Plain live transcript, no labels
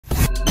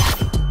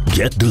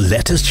Get the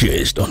latest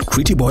gist on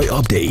Crityboy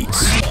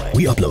updates.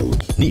 We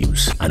upload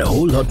news and a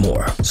whole lot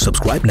more.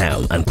 Subscribe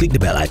now and click the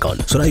bell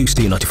icon so that you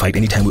stay notified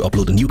anytime we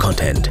upload new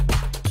content.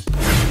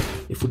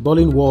 The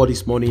footballing world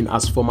this morning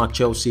as former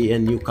Chelsea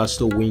and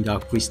Newcastle winger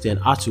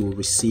Atsu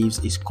receives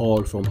his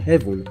call from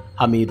heaven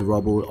amid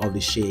rubble of the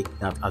shake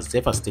that has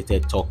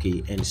devastated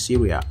Turkey and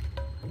Syria.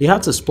 He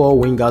had to spoil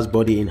winger's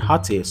body in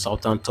Hatay,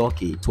 southern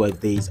Turkey, 12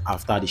 days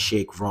after the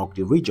shake rocked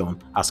the region,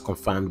 as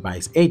confirmed by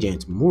his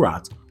agent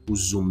Murat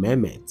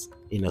Uzumehmet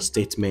in a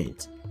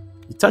statement.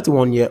 The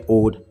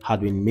 31-year-old had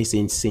been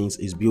missing since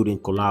his building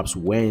collapsed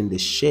when the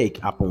shake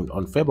happened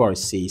on February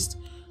 6th.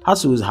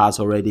 Atsu has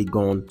already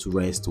gone to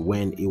rest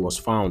when he was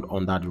found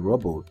under the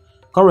rubble.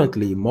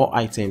 Currently, more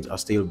items are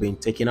still being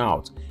taken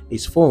out.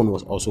 His phone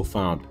was also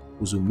found,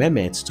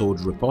 Uzumehmet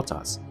told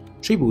reporters.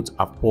 Tributes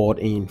have poured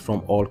in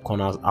from all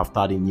corners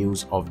after the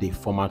news of the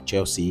former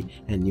Chelsea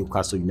and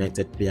Newcastle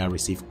United player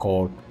received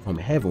call from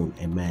heaven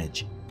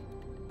emerged.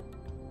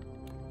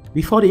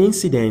 Before the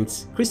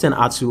incident,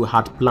 Atsu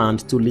had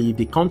planned to leave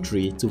the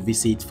country to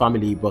visit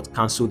family but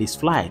cancelled his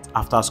flight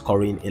after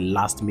scoring a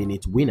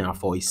last-minute winner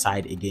for his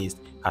side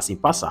against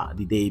Kasimpasa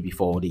the day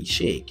before the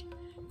shake.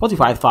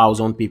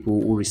 45,000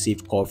 people who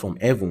received call from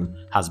heaven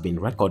has been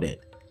recorded.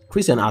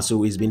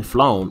 Atsu is being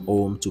flown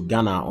home to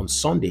Ghana on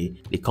Sunday,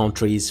 the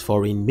country's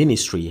foreign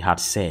ministry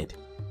had said.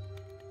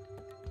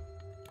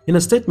 In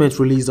a statement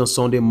released on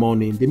Sunday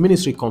morning, the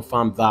ministry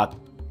confirmed that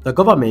the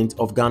government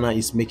of Ghana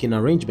is making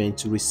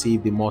arrangements to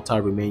receive the mortal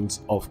remains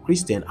of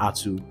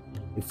Atsu,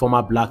 a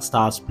former Black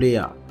Stars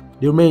player.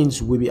 The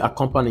remains will be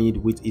accompanied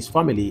with his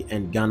family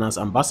and Ghana's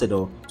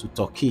ambassador to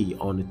Turkey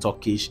on the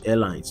Turkish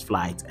Airlines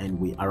flight and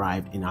will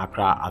arrive in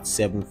Accra at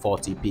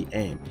 7:40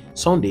 p.m.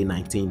 Sunday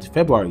 19th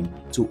February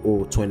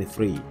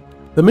 2023.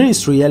 The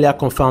ministry earlier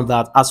confirmed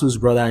that Atsu's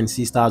brother and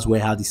sisters were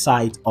at the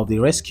site of the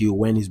rescue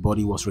when his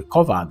body was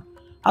recovered.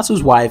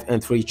 Atsu's wife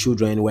and 3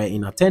 children were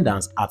in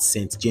attendance at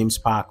St. James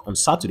Park on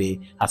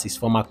Saturday as his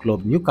former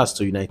club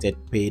Newcastle United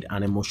paid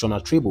an emotional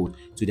tribute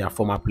to their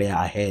former player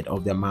ahead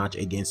of their match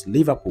against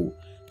Liverpool.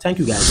 Thank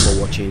you guys for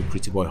watching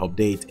Crityboy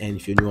Update, and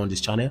if you're new on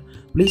this channel,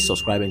 please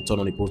subscribe and turn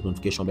on the post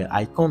notification bell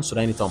icon so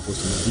that anytime I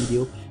post a new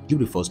video, you'll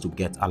be first to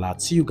get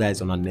alerts. See you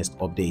guys on our next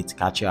update.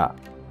 Catch ya.